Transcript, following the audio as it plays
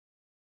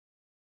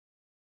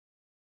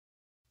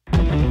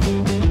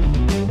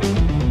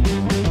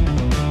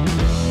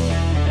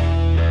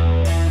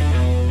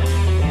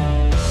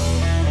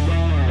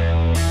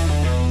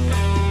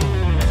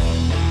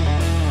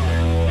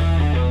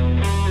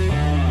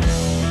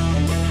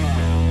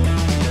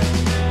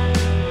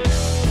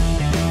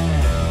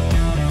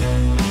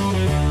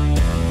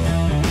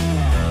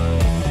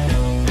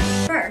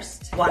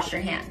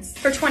your hands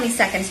for 20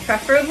 seconds,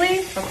 preferably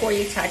before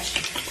you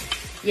touch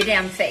your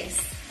damn face.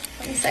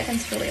 20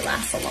 seconds really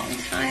lasts a long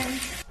time.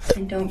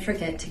 And don't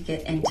forget to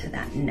get into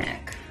that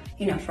neck.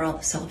 You know, for all the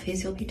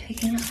selfies you'll be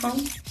taking at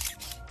home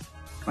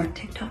or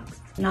TikToks.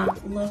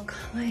 Not look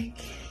like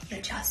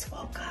you just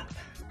woke up.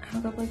 I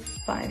woke up like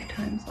 5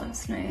 times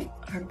last night.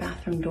 Our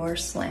bathroom door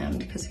slammed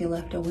because we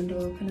left a window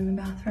open in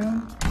the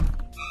bathroom.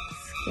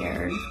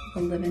 Scared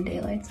the living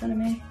daylights out of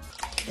me.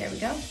 There we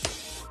go.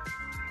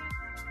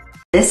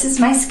 This is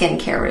my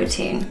skincare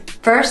routine.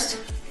 First,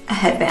 a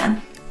headband.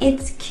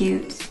 It's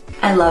cute.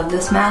 I love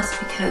this mask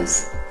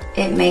because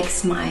it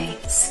makes my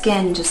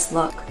skin just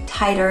look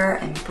tighter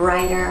and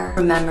brighter.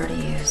 Remember to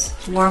use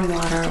warm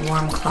water,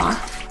 warm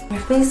cloth.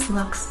 Your face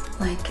looks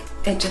like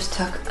it just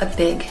took a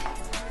big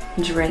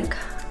drink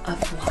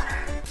of water.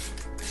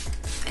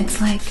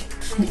 It's like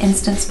an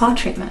instant spa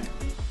treatment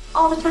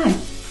all the time.